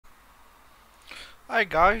Hi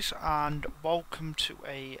guys, and welcome to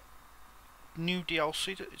a new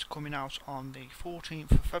DLC that is coming out on the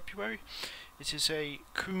 14th of February. It is a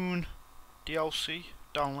Kuhn DLC,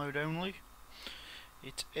 download only.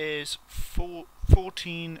 It is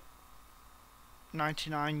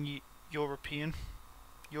 $14.99 European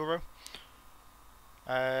euro.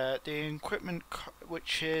 The equipment,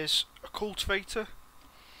 which is a cultivator,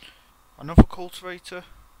 another cultivator,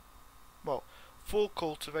 well, 4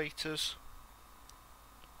 cultivators,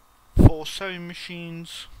 4 sewing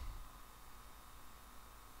machines,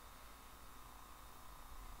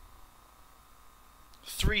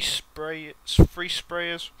 3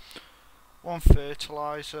 sprayers, 1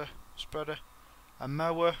 fertilizer spreader, a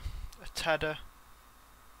mower, a tedder,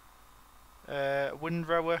 a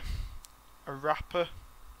windrower, a wrapper,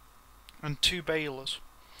 and 2 balers.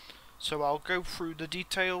 So I'll go through the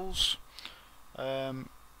details now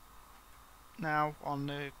on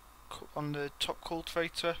the top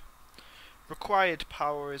cultivator. Required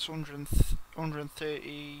power is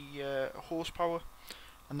 130 horsepower,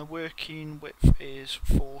 and the working width is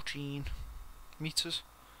 14 meters.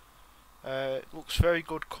 It looks very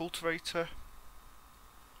good cultivator.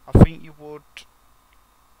 I think you would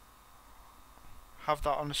have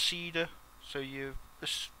that on a seeder, so you,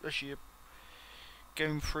 as you're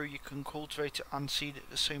going through, you can cultivate it and seed it at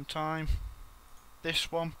the same time.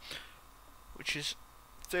 This one, which is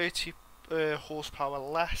 30 horsepower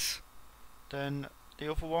less than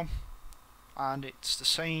the other one, and it's the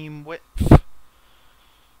same width,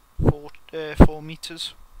 4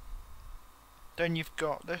 meters. Then you've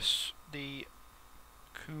got this, the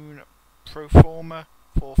Kuhn Proforma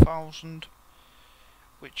 4000,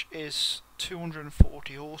 which is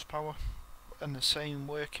 240 horsepower and the same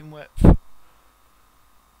working width.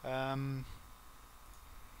 Now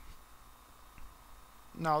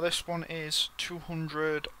this one is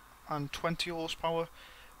 220 horsepower,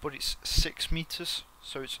 but it's 6 meters,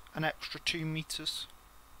 so it's an extra 2 meters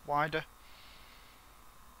wider.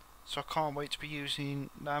 So I can't wait to be using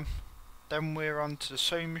them. Then we're on to the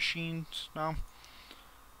sewing machines now.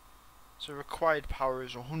 So required power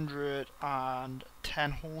is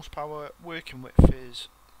 110 horsepower, working width is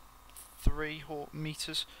 3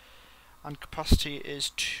 meters, and capacity is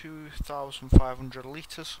 2,500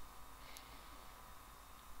 litres.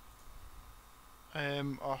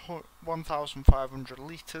 1,500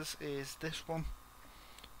 litres is this one,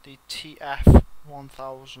 the TF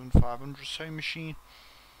 1500 sewing machine.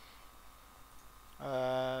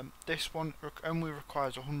 This one only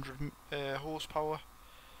requires 100 horsepower,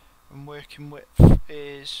 and working width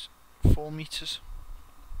is 4 meters.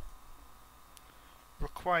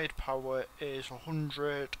 Required power is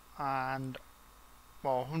 100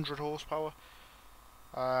 horsepower.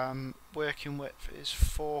 Working width is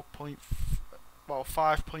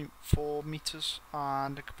 5.4 meters,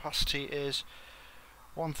 and the capacity is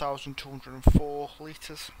 1,204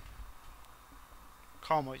 litres.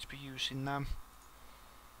 Can't wait to be using them.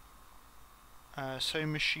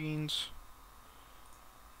 Sewing machines.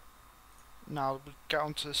 Now we get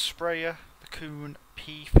onto the sprayer, the Kuhn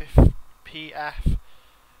PF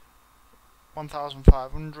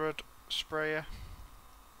 1500 sprayer.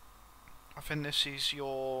 I think this is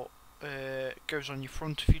your goes on your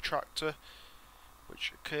front of your tractor,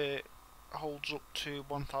 which holds up to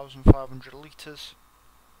 1,500 litres.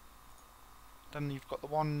 Then you've got the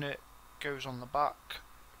one that goes on the back,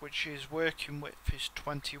 which is working width is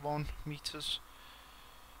 21 meters.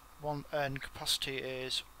 And capacity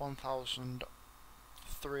is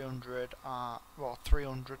 1,300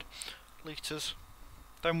 300 litres.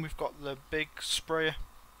 Then we've got the big sprayer,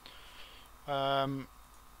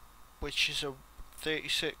 which is a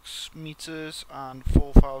 36 meters and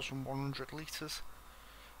 4,100 litres.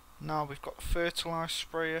 Now we've got the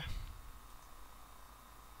fertilizer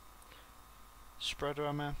spreader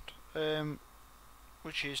I meant,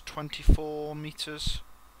 which is 24 meters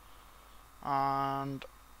and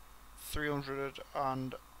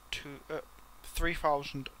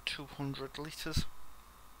 3,200 litres.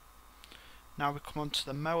 Now we come on to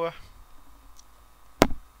the mower,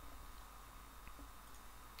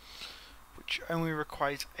 which only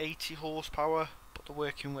requires 80 horsepower, but the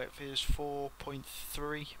working width is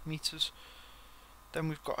 4.3 meters. Then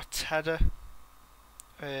we've got a tedder,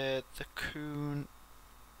 the Kuhn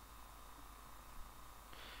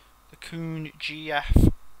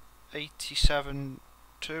GF 87-2.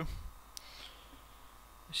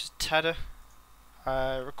 This is tedder.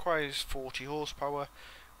 Requires 40 horsepower.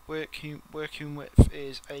 Working width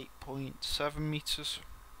is 8.7 meters.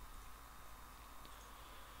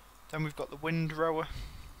 Then we've got the windrower,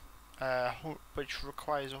 which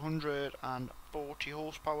requires 140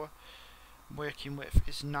 horsepower. working width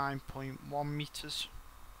is 9.1 meters.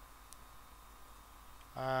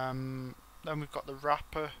 Then we've got the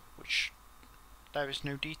wrapper, which there is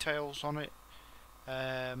no details on it,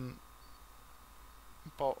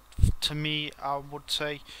 but to me I would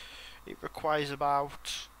say it requires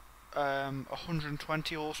about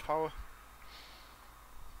 120 horsepower,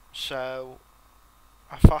 so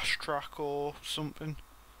a fast track or something.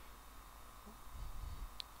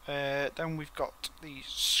 Then we've got the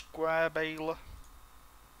square baler,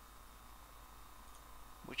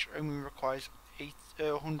 which only requires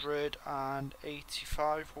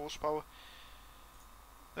 185 horsepower.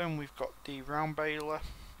 Then we've got the round baler.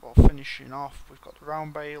 Well, finishing off, we've got the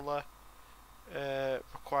round baler,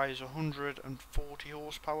 requires 140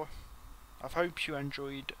 horsepower. I hope you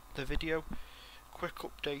enjoyed the video. Quick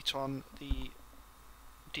update on the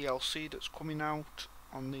DLC that's coming out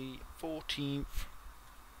on the 14th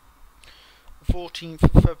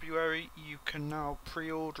of February. You can now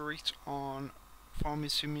pre-order it on Farming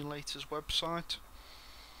Simulator's website.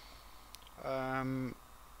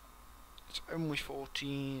 It's only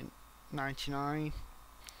 $14.99.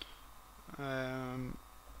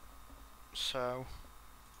 So,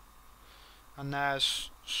 and there's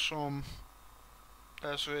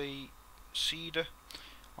a seeder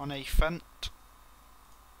on a Fent.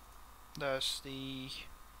 There's the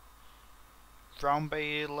round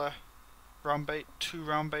baler, two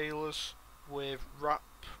round balers with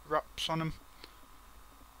wraps on them.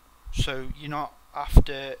 So you're not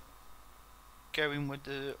after going with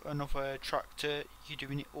another tractor, you're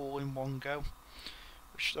doing it all in one go,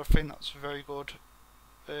 which I think that's a very good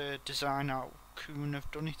design how Kuhn have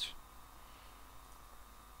done it.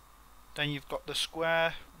 Then you've got the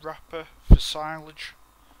square wrapper for silage,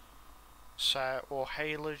 or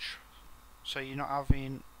haylage, so you're not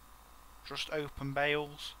having just open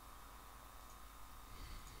bales.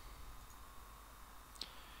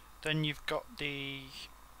 Then you've got the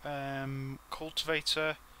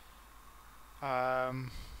cultivator, the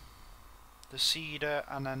seeder,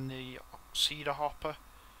 and then the seeder hopper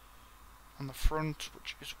on the front,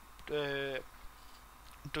 which is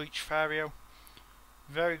Deutsch Vario.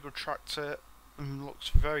 Very good tractor and looks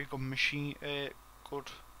very good machine,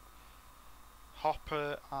 good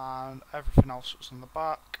hopper, and everything else that's on the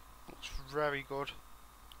back looks very good.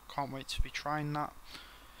 Can't wait to be trying that.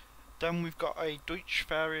 Then we've got a Deutsch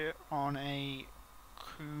Vario on a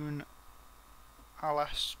Kuhn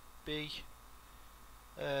LSB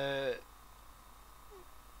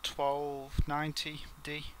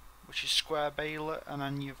 1290D, which is square baler, and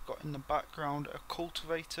then you've got in the background a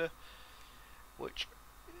cultivator, which,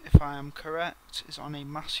 if I am correct, is on a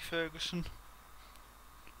Massey Ferguson.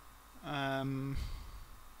 And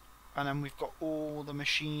then we've got all the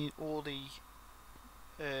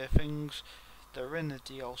things that are in the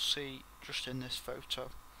DLC just in this photo.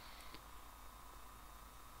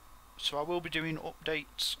 So I will be doing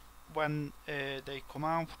updates when they come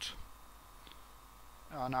out,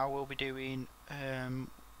 and I will be doing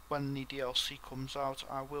when the DLC comes out,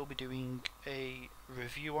 I will be doing a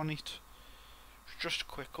review on it. Just a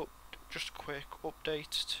quick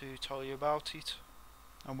update to tell you about it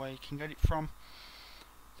and where you can get it from.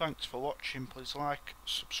 Thanks for watching. Please like,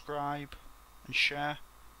 subscribe and share.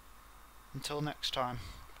 Until next time,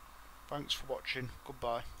 thanks for watching.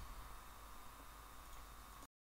 Goodbye.